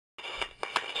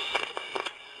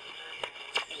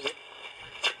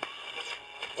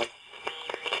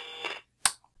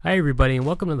Hi everybody and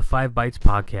welcome to the 5 Bytes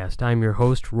podcast. I'm your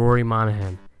host, Rory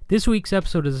Monahan. This week's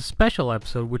episode is a special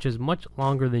episode which is much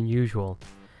longer than usual.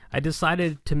 I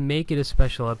decided to make it a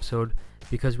special episode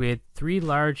because we had 3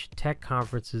 large tech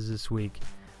conferences this week.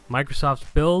 Microsoft's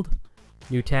Build,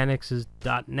 Nutanix's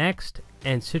 .next,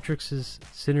 and Citrix's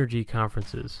Synergy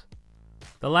conferences.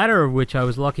 The latter of which I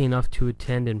was lucky enough to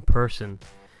attend in person.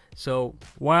 So,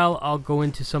 while I'll go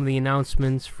into some of the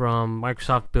announcements from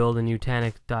Microsoft Build and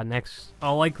Nutanix .next,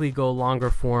 I'll likely go longer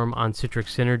form on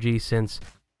Citrix Synergy since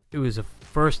it was a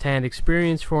first-hand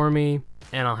experience for me,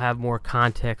 and I'll have more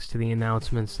context to the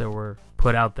announcements that were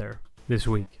put out there this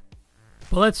week.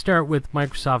 But let's start with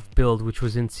Microsoft Build, which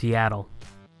was in Seattle.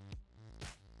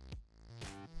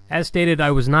 As stated,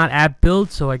 I was not at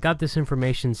Build, so I got this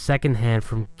information secondhand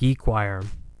from GeekWire.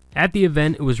 At the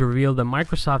event, it was revealed that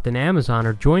Microsoft and Amazon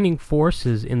are joining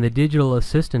forces in the digital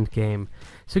assistant game,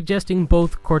 suggesting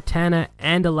both Cortana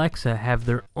and Alexa have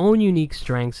their own unique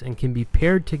strengths and can be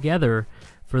paired together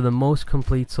for the most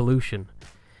complete solution.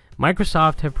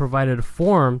 Microsoft have provided a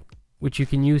form which you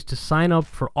can use to sign up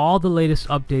for all the latest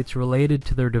updates related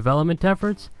to their development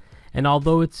efforts, and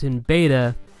although it's in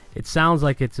beta, it sounds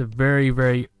like it's a very,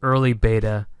 very early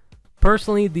beta.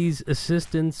 Personally, these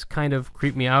assistants kind of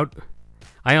creep me out.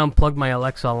 I unplugged my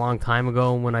Alexa a long time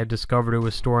ago when I discovered it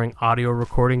was storing audio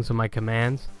recordings of my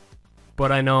commands,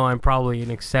 but I know I'm probably an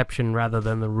exception rather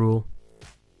than the rule.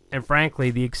 And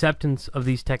frankly, the acceptance of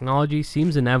these technologies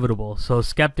seems inevitable, so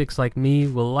skeptics like me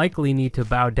will likely need to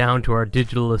bow down to our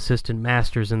digital assistant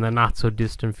masters in the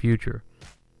not-so-distant future.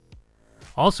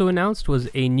 Also announced was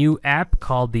a new app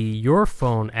called the Your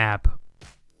Phone app,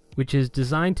 which is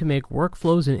designed to make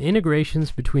workflows and integrations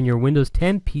between your Windows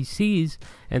 10 PCs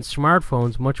and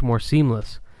smartphones much more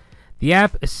seamless. The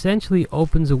app essentially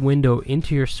opens a window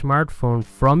into your smartphone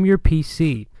from your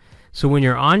PC, so when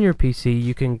you're on your PC,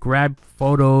 you can grab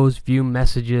photos, view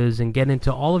messages, and get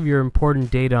into all of your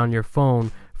important data on your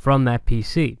phone from that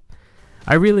PC.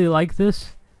 I really like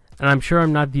this, and I'm sure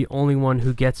I'm not the only one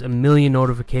who gets a million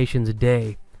notifications a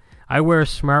day. I wear a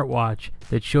smartwatch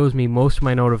that shows me most of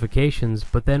my notifications,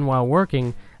 but then while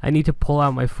working, I need to pull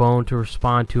out my phone to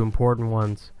respond to important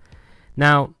ones.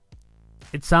 Now,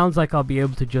 it sounds like I'll be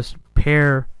able to just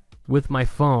pair with my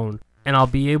phone, and I'll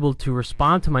be able to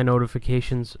respond to my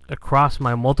notifications across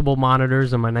my multiple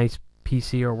monitors and my nice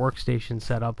PC or workstation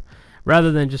setup,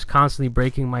 rather than just constantly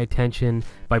breaking my attention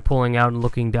by pulling out and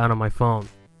looking down on my phone.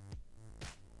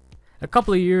 A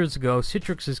couple of years ago,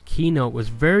 Citrix's keynote was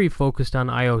very focused on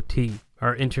IoT,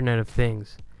 or Internet of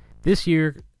Things. This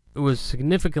year, it was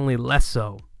significantly less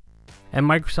so. At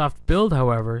Microsoft Build,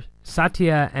 however,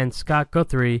 Satya and Scott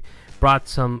Guthrie brought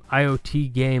some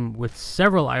IoT game with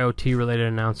several IoT-related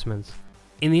announcements.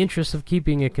 In the interest of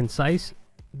keeping it concise,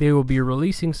 they will be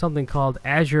releasing something called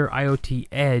Azure IoT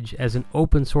Edge as an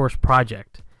open-source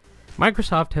project.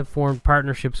 Microsoft have formed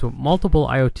partnerships with multiple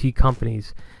IoT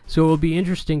companies, so it will be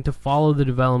interesting to follow the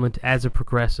development as it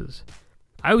progresses.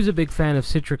 I was a big fan of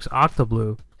Citrix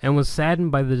OctoBlue and was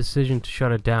saddened by the decision to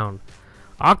shut it down.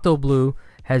 OctoBlue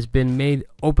has been made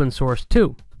open source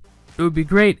too. It would be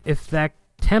great if that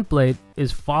template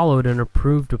is followed and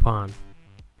improved upon.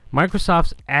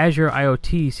 Microsoft's Azure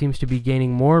IoT seems to be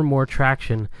gaining more and more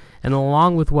traction, and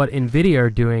along with what NVIDIA are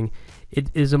doing, it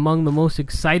is among the most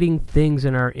exciting things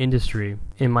in our industry,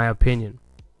 in my opinion.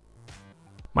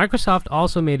 Microsoft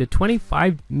also made a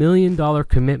 $25 million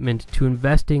commitment to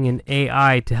investing in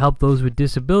AI to help those with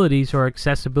disabilities or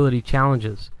accessibility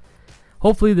challenges.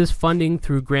 Hopefully this funding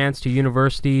through grants to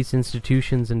universities,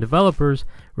 institutions, and developers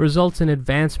results in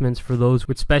advancements for those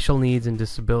with special needs and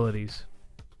disabilities.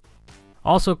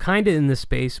 Also kinda in this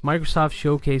space, Microsoft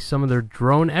showcased some of their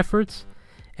drone efforts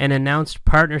and announced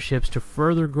partnerships to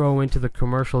further grow into the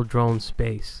commercial drone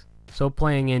space, so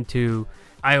playing into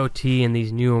IoT and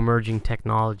these new emerging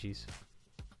technologies.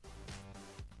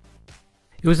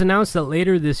 It was announced that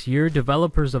later this year,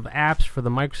 developers of apps for the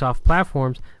Microsoft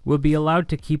platforms will be allowed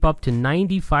to keep up to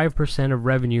 95% of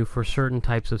revenue for certain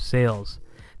types of sales.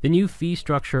 The new fee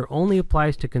structure only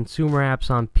applies to consumer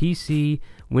apps on PC,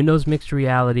 Windows Mixed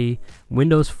Reality,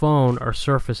 Windows Phone, or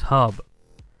Surface Hub.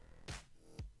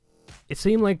 It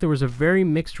seemed like there was a very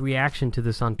mixed reaction to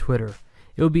this on Twitter.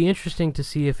 It will be interesting to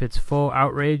see if it's faux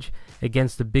outrage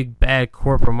against the big bad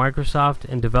corporate Microsoft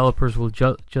and developers will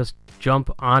just jump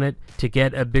on it to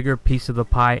get a bigger piece of the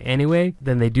pie anyway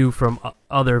than they do from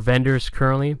other vendors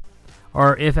currently,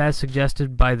 or if, as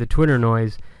suggested by the Twitter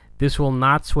noise, this will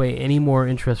not sway any more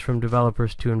interest from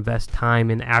developers to invest time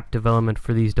in app development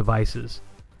for these devices.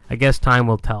 I guess time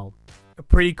will tell. A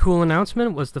pretty cool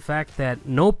announcement was the fact that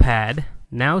Notepad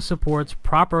now supports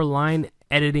proper line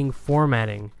editing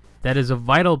formatting. that is a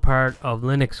vital part of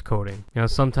Linux coding.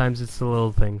 Sometimes it's the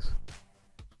little things.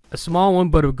 A small one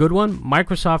but a good one,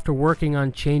 Microsoft are working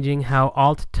on changing how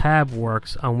Alt-Tab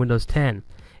works on Windows 10.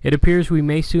 It appears we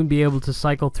may soon be able to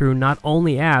cycle through not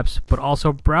only apps, but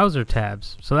also browser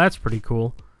tabs, so that's pretty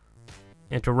cool.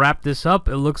 And to wrap this up,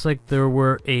 it looks like there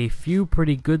were a few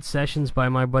pretty good sessions by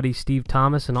my buddy Steve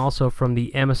Thomas and also from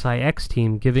the MSIX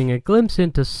team, giving a glimpse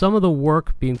into some of the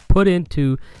work being put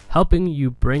into helping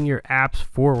you bring your apps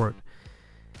forward.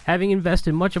 Having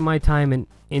invested much of my time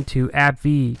into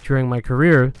AppV during my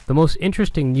career, the most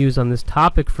interesting news on this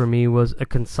topic for me was a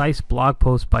concise blog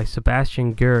post by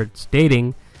Sebastian Gerd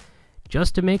stating,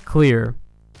 "Just to make clear,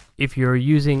 if you're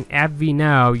using AppV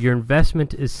now, your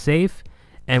investment is safe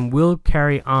and will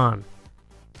carry on.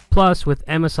 Plus, with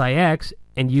MSIX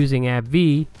and using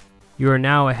AppV, you are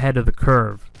now ahead of the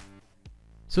curve."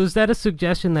 So is that a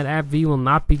suggestion that AppV will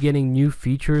not be getting new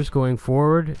features going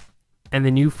forward, and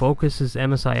the new focus is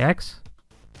MSIX?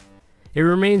 It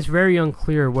remains very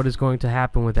unclear what is going to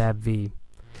happen with AppV.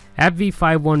 AppV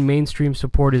 5.1 mainstream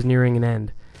support is nearing an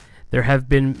end. There have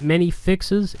been many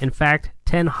fixes, in fact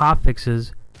 10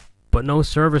 hotfixes, but no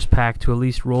service pack to at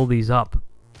least roll these up.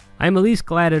 I am at least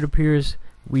glad it appears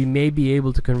we may be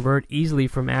able to convert easily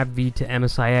from AppV to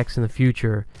MSIX in the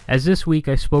future, as this week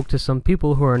I spoke to some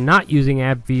people who are not using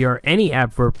AppV or any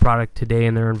AppVert product today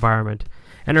in their environment,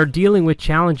 and are dealing with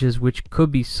challenges which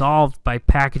could be solved by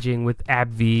packaging with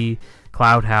AppV,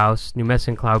 CloudHouse,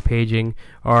 Numecent Cloud Paging,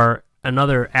 or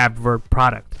another AppVert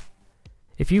product.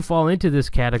 If you fall into this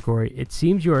category, it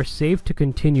seems you are safe to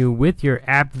continue with your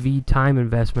AppV time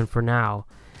investment for now,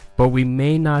 but we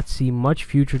may not see much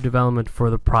future development for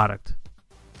the product.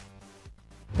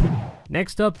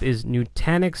 Next up is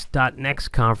Nutanix.next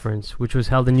conference, which was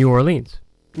held in New Orleans.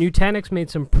 Nutanix made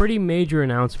some pretty major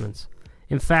announcements.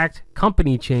 In fact,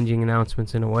 company-changing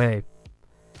announcements in a way.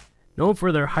 Known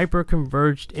for their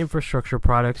hyper-converged infrastructure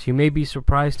products, you may be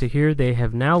surprised to hear they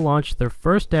have now launched their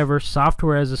first ever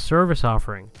software-as-a-service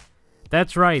offering.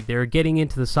 That's right, they are getting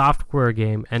into the software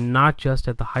game and not just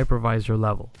at the hypervisor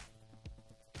level.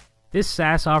 This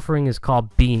SaaS offering is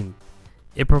called Beam.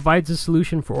 It provides a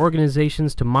solution for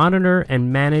organizations to monitor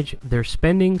and manage their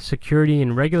spending, security,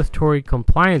 and regulatory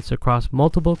compliance across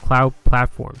multiple cloud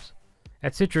platforms.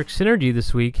 At Citrix Synergy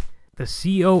this week, the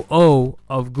COO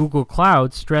of Google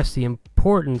Cloud stressed the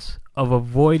importance of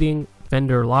avoiding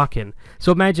vendor lock-in.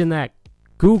 So imagine that,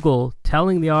 Google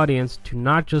telling the audience to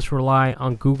not just rely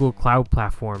on Google Cloud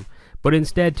Platform, but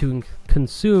instead to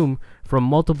consume from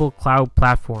multiple cloud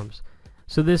platforms.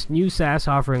 So this new SaaS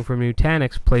offering from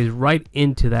Nutanix plays right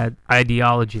into that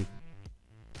ideology.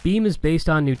 Beam is based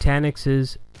on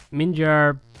Nutanix's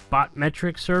Minjar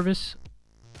Botmetric service,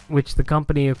 which the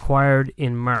company acquired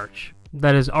in March,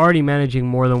 that is already managing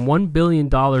more than $1 billion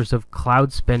of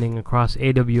cloud spending across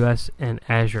AWS and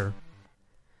Azure.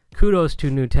 Kudos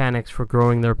to Nutanix for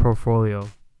growing their portfolio.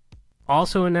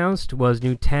 Also announced was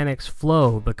Nutanix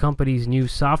Flow, the company's new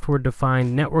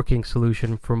software-defined networking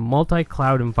solution for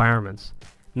multi-cloud environments.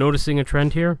 Noticing a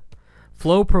trend here?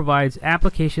 Flow provides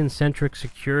application-centric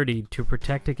security to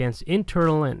protect against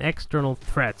internal and external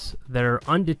threats that are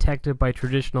undetected by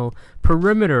traditional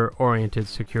perimeter-oriented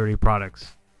security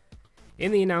products.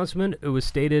 In the announcement, it was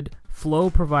stated, Flow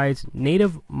provides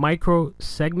native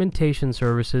micro-segmentation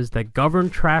services that govern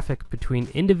traffic between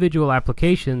individual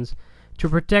applications to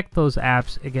protect those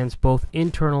apps against both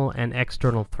internal and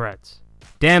external threats.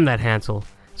 Damn that Hansel,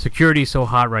 security's so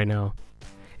hot right now.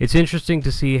 It's interesting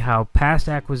to see how past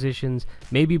acquisitions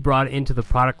may be brought into the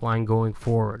product line going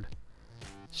forward.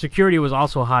 Security was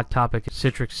also a hot topic at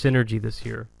Citrix Synergy this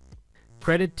year.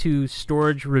 Credit to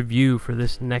Storage Review for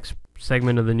this next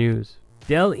segment of the news.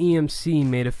 Dell EMC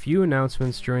made a few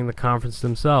announcements during the conference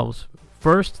themselves.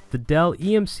 First, the Dell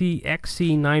EMC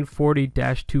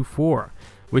XC940-24,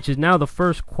 which is now the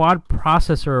first quad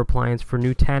processor appliance for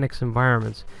Nutanix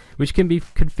environments, which can be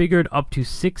configured up to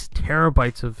 6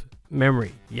 terabytes of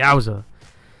memory. Yowza.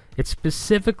 It's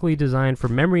specifically designed for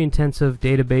memory-intensive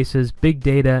databases, big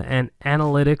data, and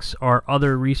analytics or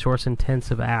other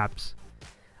resource-intensive apps.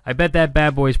 I bet that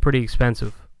bad boy is pretty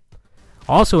expensive.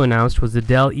 Also announced was the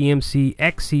Dell EMC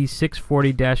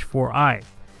XC640-4i,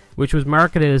 which was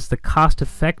marketed as the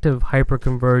cost-effective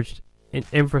hyper-converged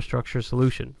infrastructure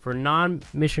solution for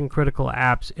non-mission critical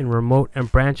apps in remote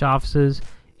and branch offices,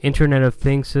 Internet of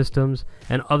Things systems,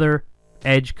 and other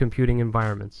edge computing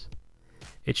environments.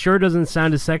 It sure doesn't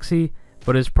sound as sexy,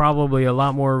 but is probably a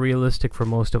lot more realistic for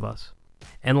most of us.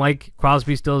 And like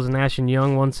Crosby, Stills, Nash &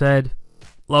 Young once said,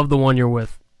 love the one you're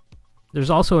with. There's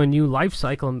also a new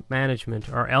Lifecycle Management,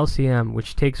 or LCM,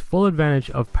 which takes full advantage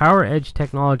of PowerEdge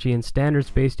technology and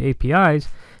standards-based APIs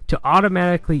to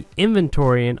automatically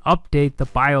inventory and update the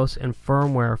BIOS and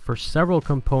firmware for several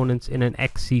components in an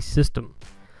XC system.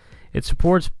 It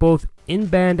supports both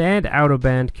in-band and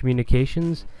out-of-band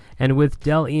communications, and with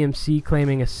Dell EMC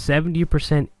claiming a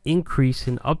 70% increase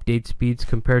in update speeds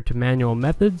compared to manual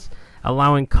methods,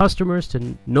 allowing customers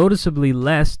to noticeably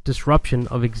less disruption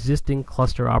of existing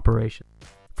cluster operations.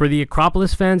 For the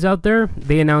Acropolis fans out there,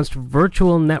 they announced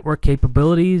virtual network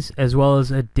capabilities as well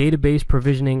as a database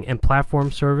provisioning and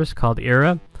platform service called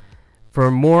Era.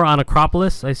 For more on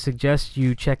Acropolis, I suggest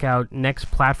you check out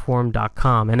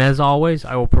nextplatform.com. And as always,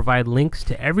 I will provide links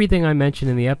to everything I mentioned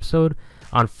in the episode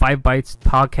on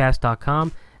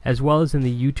 5bytespodcast.com, as well as in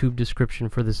the YouTube description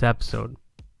for this episode.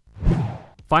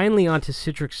 Finally, on to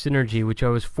Citrix Synergy, which I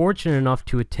was fortunate enough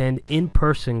to attend in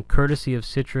person courtesy of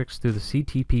Citrix through the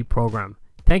CTP program.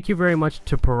 Thank you very much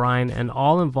to Perrine and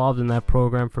all involved in that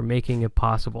program for making it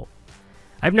possible.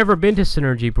 I've never been to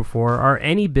Synergy before, or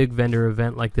any big vendor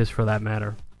event like this for that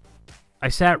matter. I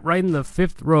sat right in the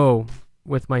 5th row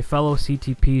with my fellow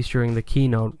CTPs during the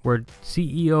keynote, where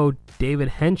CEO David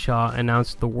Henshaw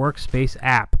announced the Workspace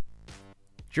app.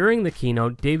 During the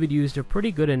keynote, David used a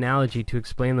pretty good analogy to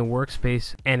explain the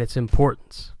workspace and its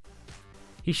importance.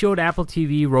 He showed Apple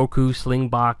TV, Roku,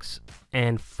 Slingbox,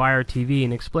 and Fire TV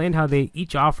and explained how they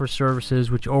each offer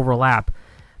services which overlap,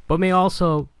 but may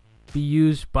also be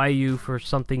used by you for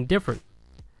something different.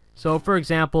 So, for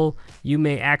example, you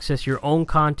may access your own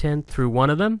content through one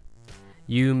of them,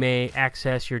 you may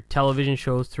access your television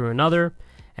shows through another,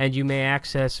 and you may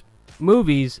access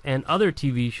movies and other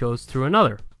TV shows through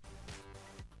another.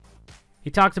 He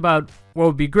talked about what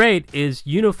would be great is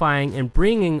unifying and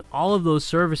bringing all of those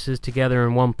services together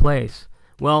in one place.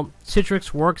 Well,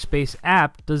 Citrix Workspace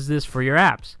app does this for your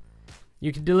apps.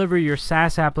 You can deliver your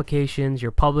SaaS applications, your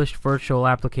published virtual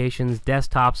applications,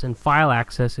 desktops, and file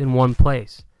access in one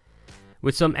place,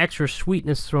 with some extra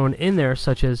sweetness thrown in there,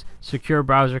 such as secure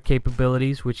browser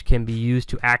capabilities, which can be used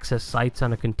to access sites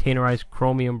on a containerized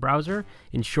Chromium browser,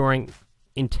 ensuring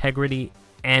integrity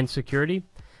and security,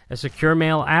 a secure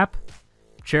mail app,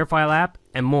 ShareFile app,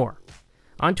 and more.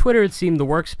 On Twitter, it seemed the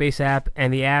Workspace app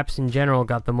and the apps in general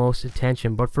got the most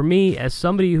attention, but for me, as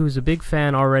somebody who's a big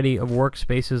fan already of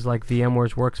workspaces like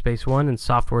VMware's Workspace ONE and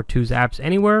Software2's Apps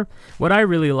Anywhere, what I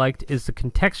really liked is the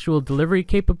contextual delivery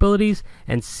capabilities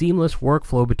and seamless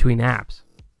workflow between apps.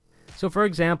 So for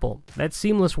example, that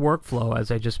seamless workflow, as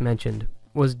I just mentioned,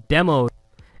 was demoed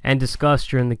and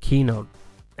discussed during the keynote.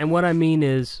 And what I mean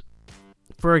is,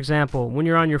 for example, when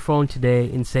you're on your phone today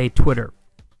in, say, Twitter,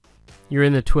 you're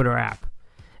in the Twitter app,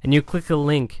 and you click a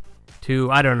link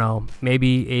to, I don't know,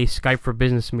 maybe a Skype for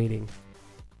Business meeting.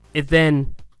 It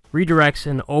then redirects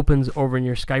and opens over in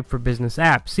your Skype for Business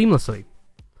app seamlessly.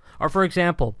 Or for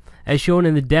example, as shown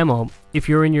in the demo, if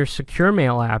you're in your Secure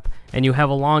Mail app and you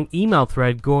have a long email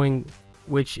thread going,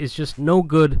 which is just no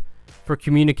good for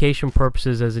communication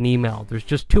purposes as an email. There's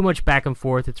just too much back and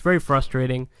forth. It's very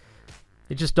frustrating.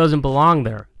 It just doesn't belong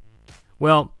there.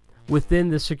 Well, within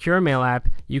the Secure Mail app,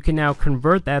 you can now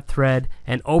convert that thread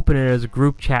and open it as a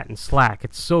group chat in Slack.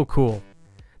 It's so cool.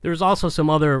 There's also some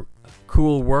other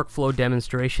cool workflow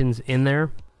demonstrations in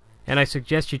there, and I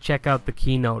suggest you check out the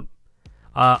keynote.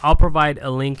 I'll provide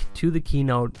a link to the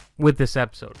keynote with this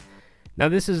episode. Now,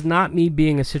 this is not me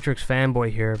being a Citrix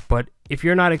fanboy here, but if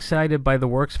you're not excited by the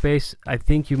Workspace, I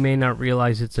think you may not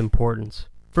realize its importance.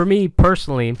 For me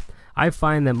personally, I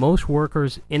find that most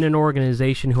workers in an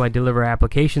organization who I deliver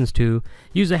applications to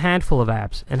use a handful of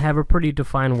apps and have a pretty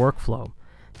defined workflow.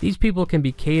 These people can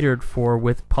be catered for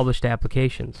with published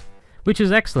applications, which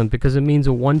is excellent because it means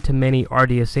a one-to-many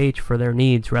RDSH for their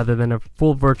needs rather than a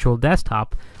full virtual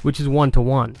desktop, which is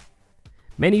one-to-one.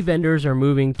 Many vendors are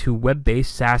moving to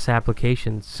web-based SaaS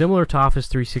applications similar to Office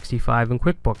 365 and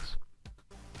QuickBooks.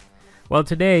 Well,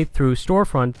 today, through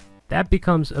Storefront, that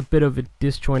becomes a bit of a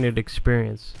disjointed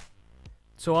experience.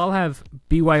 So I'll have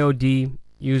BYOD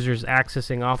users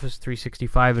accessing Office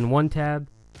 365 in one tab,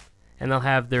 and they'll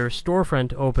have their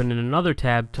storefront open in another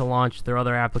tab to launch their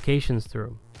other applications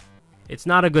through. It's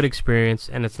not a good experience,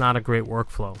 and it's not a great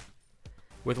workflow.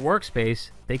 With Workspace,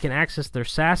 they can access their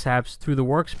SaaS apps through the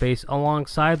Workspace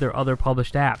alongside their other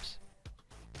published apps.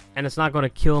 And it's not going to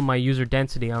kill my user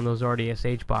density on those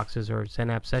RDSH boxes or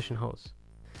XenApp session hosts.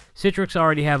 Citrix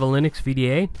already have a Linux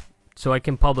VDA, so I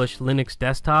can publish Linux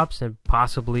desktops and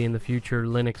possibly in the future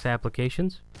Linux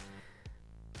applications.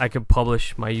 I could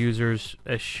publish my users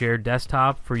a shared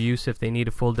desktop for use if they need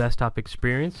a full desktop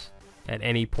experience at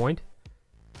any point.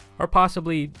 Or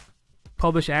possibly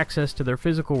publish access to their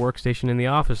physical workstation in the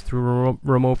office through a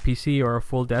remote PC or a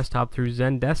full desktop through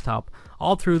Zen Desktop,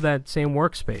 all through that same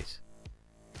workspace.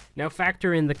 Now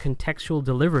factor in the contextual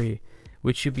delivery,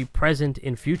 which should be present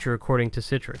in future according to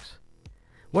Citrix.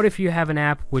 What if you have an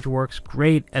app which works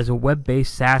great as a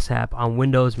web-based SaaS app on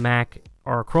Windows, Mac,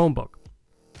 or a Chromebook,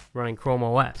 running Chrome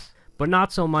OS, but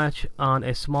not so much on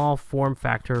a small form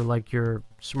factor like your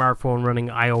smartphone running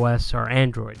iOS or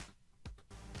Android?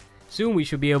 Soon we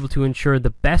should be able to ensure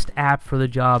the best app for the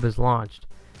job is launched,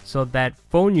 so that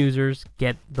phone users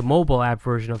get the mobile app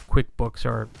version of QuickBooks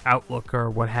or Outlook or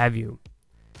what have you.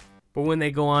 But when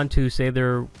they go on to, say,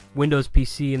 their Windows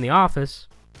PC in the office,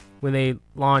 when they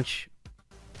launch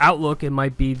Outlook, it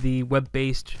might be the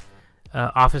web-based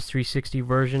Office 360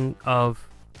 version of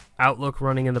Outlook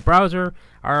running in the browser,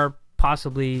 or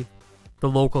possibly the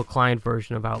local client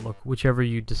version of Outlook, whichever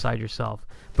you decide yourself,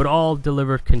 but all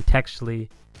delivered contextually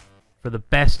for the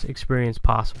best experience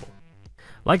possible.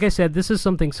 Like I said, this is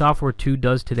something Software 2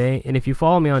 does today, and if you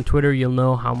follow me on Twitter, you'll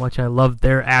know how much I love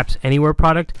their Apps Anywhere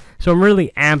product, so I'm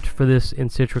really amped for this in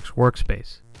Citrix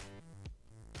Workspace.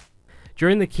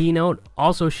 During the keynote,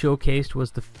 also showcased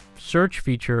was the search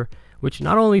feature, which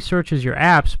not only searches your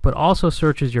apps, but also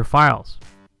searches your files.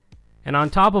 And on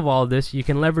top of all of this, you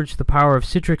can leverage the power of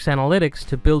Citrix Analytics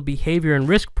to build behavior and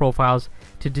risk profiles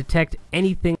to detect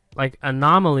anything like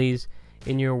anomalies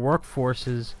in your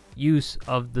workforce's use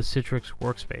of the Citrix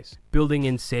Workspace, building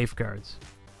in safeguards.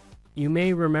 You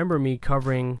may remember me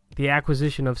covering the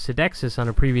acquisition of Sidexis on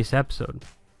a previous episode.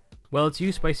 Well, its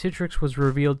use by Citrix was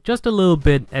revealed just a little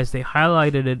bit as they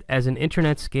highlighted it as an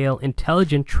internet-scale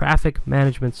intelligent traffic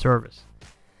management service.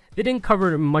 They didn't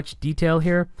cover it in much detail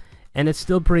here, and it's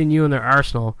still pretty new in their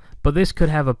arsenal, but this could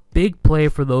have a big play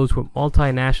for those with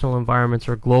multinational environments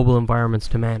or global environments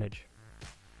to manage.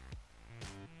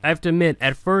 I have to admit,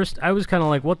 at first, I was kind of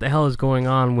like, what the hell is going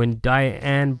on, when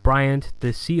Diane Bryant,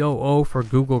 the COO for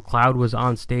Google Cloud, was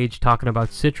on stage talking about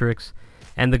Citrix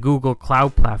and the Google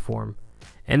Cloud Platform.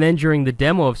 And then during the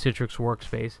demo of Citrix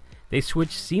Workspace, they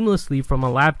switched seamlessly from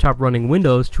a laptop running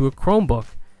Windows to a Chromebook,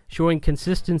 showing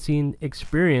consistency in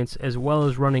experience as well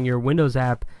as running your Windows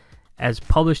app as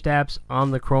published apps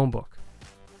on the Chromebook.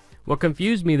 What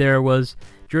confused me there was,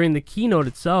 during the keynote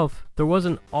itself, there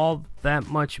wasn't all that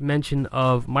much mention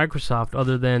of Microsoft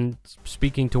other than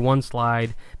speaking to one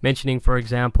slide, mentioning, for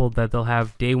example, that they'll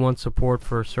have day one support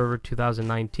for Server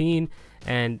 2019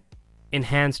 and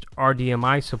enhanced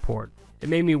RDMI support. It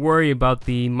made me worry about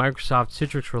the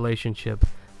Microsoft-Citrix relationship,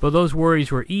 but those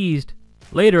worries were eased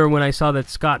later when I saw that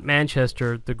Scott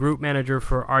Manchester, the group manager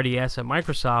for RDS at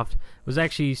Microsoft, was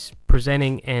actually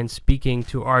presenting and speaking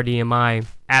to RDMI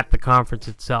at the conference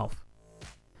itself.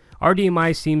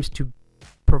 RDMI seems to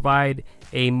provide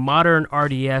a modern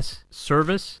RDS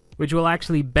service, which will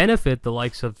actually benefit the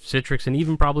likes of Citrix and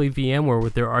even probably VMware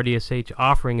with their RDSH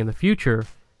offering in the future.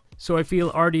 So I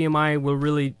feel RDMI will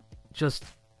really just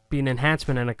be an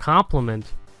enhancement and a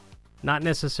complement, not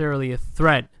necessarily a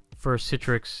threat for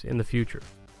Citrix in the future.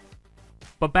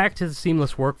 But back to the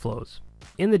seamless workflows.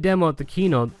 In the demo at the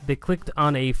keynote, they clicked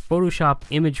on a Photoshop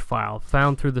image file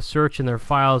found through the search in their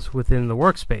files within the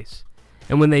workspace.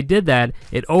 And when they did that,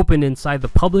 it opened inside the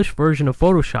published version of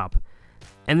Photoshop.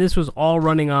 And this was all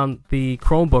running on the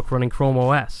Chromebook running Chrome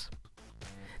OS.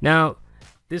 Now,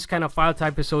 this kind of file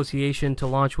type association to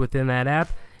launch within that app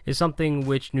is something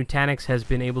which Nutanix has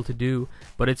been able to do,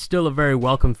 but it's still a very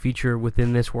welcome feature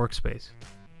within this workspace.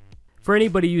 For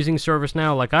anybody using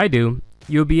ServiceNow like I do,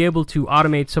 you'll be able to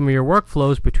automate some of your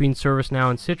workflows between ServiceNow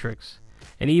and Citrix,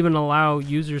 and even allow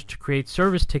users to create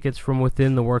service tickets from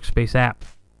within the Workspace app.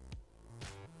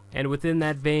 And within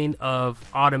that vein of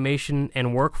automation and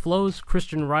workflows,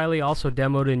 Christian Riley also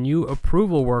demoed a new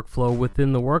approval workflow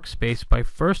within the Workspace by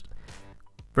first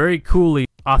very coolly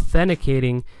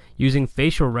authenticating using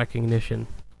facial recognition,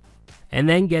 and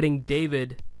then getting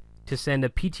David to send a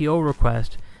PTO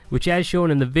request, which, as shown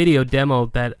in the video demo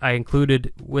that I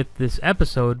included with this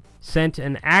episode, sent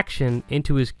an action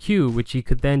into his queue, which he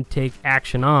could then take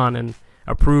action on and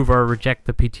approve or reject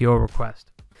the PTO request.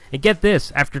 And get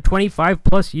this, after 25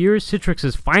 plus years, Citrix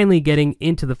is finally getting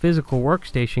into the physical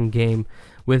workstation game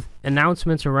with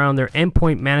announcements around their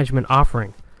endpoint management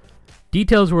offering.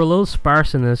 Details were a little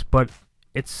sparse in this, but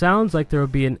it sounds like there will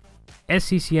be an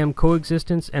SCCM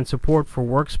coexistence and support for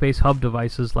Workspace hub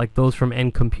devices like those from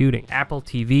NComputing, Apple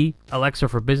TV, Alexa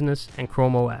for Business, and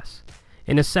Chrome OS.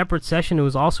 In a separate session, it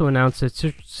was also announced that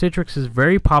Citrix's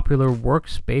very popular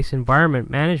Workspace environment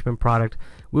management product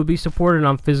will be supported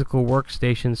on physical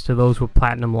workstations to those with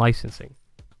Platinum licensing.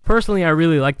 Personally, I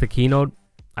really like the keynote.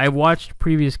 I've watched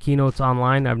previous keynotes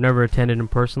online. I've never attended in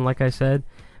person, like I said,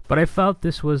 but I felt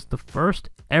this was the first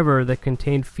ever that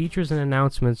contained features and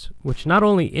announcements which not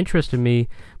only interested me,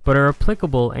 but are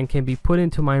applicable and can be put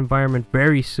into my environment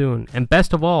very soon. And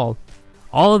best of all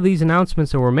of these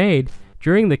announcements that were made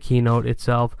during the keynote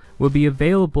itself will be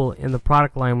available in the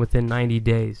product line within 90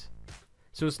 days.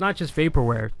 So it's not just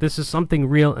vaporware, this is something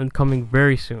real and coming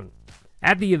very soon.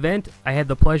 At the event, I had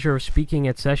the pleasure of speaking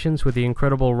at sessions with the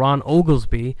incredible Ron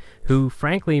Oglesby, who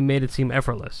frankly made it seem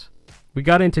effortless. We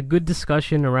got into good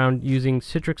discussion around using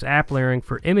Citrix app layering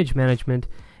for image management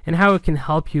and how it can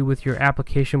help you with your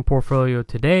application portfolio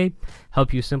today,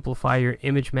 help you simplify your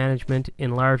image management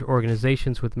in large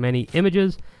organizations with many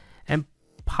images, and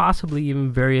possibly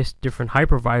even various different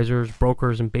hypervisors,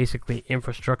 brokers, and basically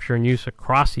infrastructure in use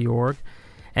across the org,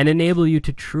 and enable you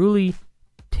to truly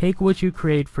take what you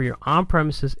create for your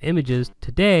on-premises images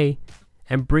today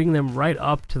and bring them right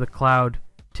up to the cloud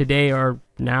today or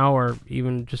now or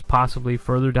even just possibly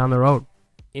further down the road.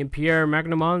 In Pierre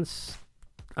Magnemons,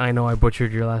 I know I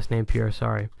butchered your last name, Pierre,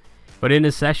 sorry. But in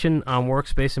his session on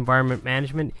workspace environment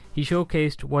management, he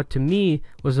showcased what to me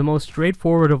was the most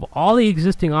straightforward of all the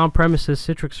existing on-premises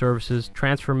Citrix services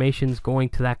transformations going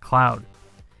to that cloud.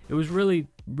 It was really,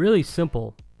 really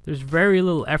simple. There's very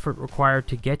little effort required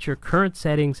to get your current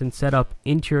settings and setup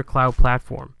into your cloud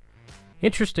platform.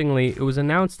 Interestingly, it was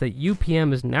announced that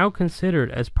UPM is now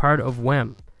considered as part of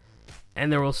WEM,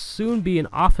 and there will soon be an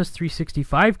Office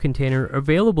 365 container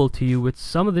available to you with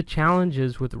some of the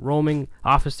challenges with roaming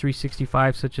Office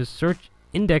 365 such as search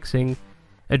indexing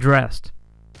addressed.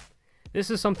 This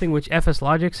is something which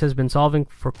FSLogix has been solving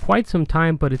for quite some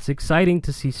time, but it's exciting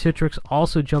to see Citrix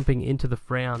also jumping into the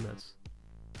fray on this.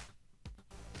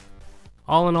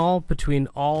 All in all, between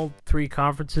all three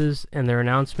conferences and their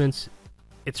announcements,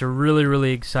 it's a really,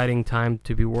 really exciting time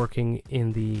to be working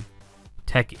in the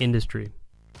tech industry.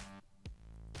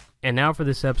 And now for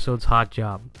this episode's hot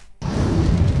job.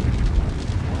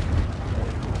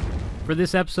 For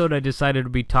this episode, I decided to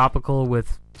be topical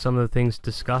with some of the things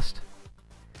discussed.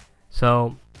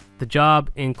 So, the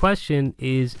job in question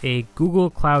is a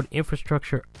Google Cloud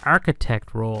Infrastructure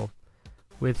Architect role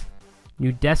with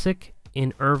Neudesic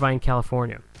in Irvine,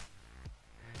 California.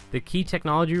 The key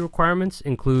technology requirements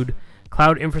include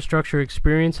cloud infrastructure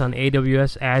experience on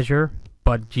AWS, Azure,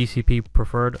 but GCP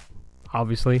preferred,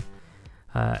 obviously.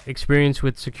 Experience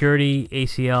with security,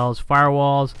 ACLs,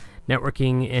 firewalls,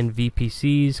 networking, and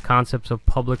VPCs, concepts of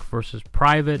public versus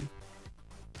private.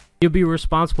 You'll be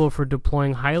responsible for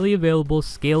deploying highly available,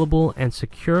 scalable, and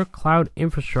secure cloud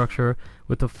infrastructure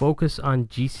with a focus on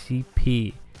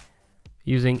GCP,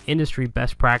 using industry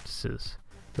best practices.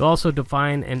 You'll also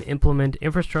define and implement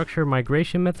infrastructure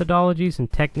migration methodologies and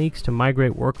techniques to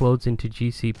migrate workloads into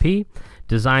GCP,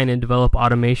 design and develop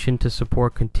automation to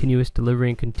support continuous delivery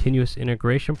and continuous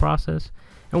integration process,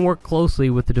 and work closely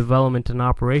with the development and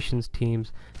operations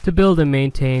teams to build and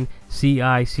maintain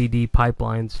CI/CD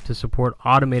pipelines to support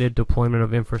automated deployment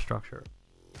of infrastructure.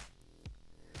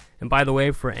 And by the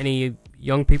way, for any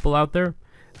young people out there,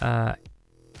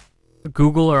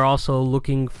 Google are also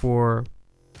looking for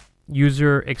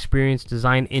user experience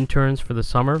design interns for the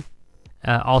summer,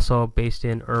 also based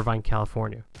in Irvine,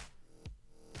 California.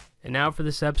 And now for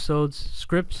this episode's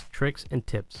scripts, tricks, and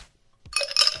tips.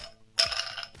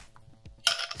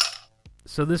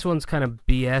 So this one's kind of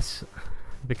BS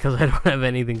because I don't have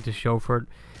anything to show for it.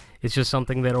 It's just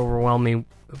something that overwhelmed me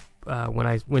when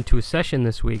I went to a session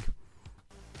this week.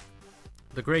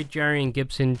 The great Jarian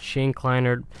Gibson, Shane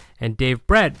Kleinert, and Dave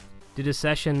Brett did a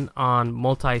session on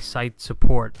multi-site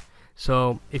support.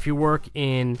 So if you work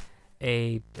in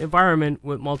a environment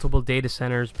with multiple data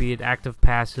centers, be it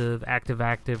active-passive,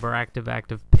 active-active, or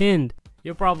active-active pinned,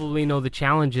 you'll probably know the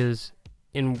challenges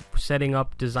in setting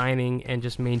up, designing, and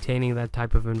just maintaining that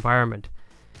type of environment.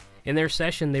 In their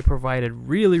session, they provided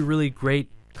really, really great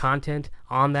content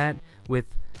on that with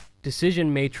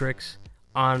decision matrix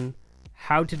on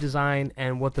how to design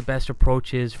and what the best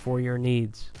approach is for your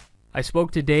needs. I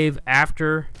spoke to Dave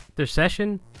after their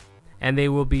session, and they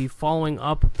will be following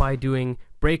up by doing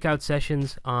breakout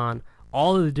sessions on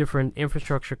all of the different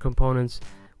infrastructure components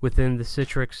within the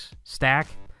Citrix stack.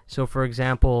 So for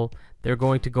example, they're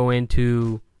going to go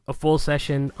into a full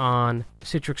session on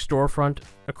Citrix Storefront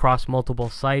across multiple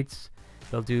sites.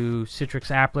 They'll do Citrix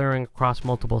app layering across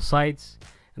multiple sites.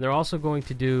 And they're also going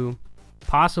to do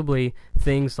possibly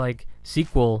things like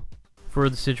SQL for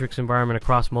the Citrix environment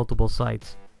across multiple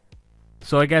sites.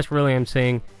 So I guess really I'm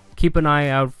saying keep an eye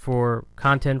out for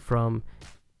content from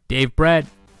Dave Brett,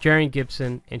 Jarian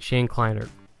Gibson, and Shane Kleinert.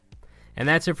 And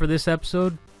that's it for this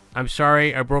episode. I'm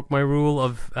sorry I broke my rule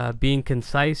of being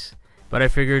concise, but I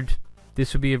figured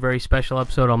this would be a very special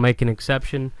episode. I'll make an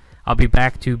exception. I'll be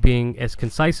back to being as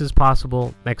concise as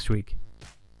possible next week.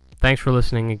 Thanks for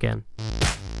listening again.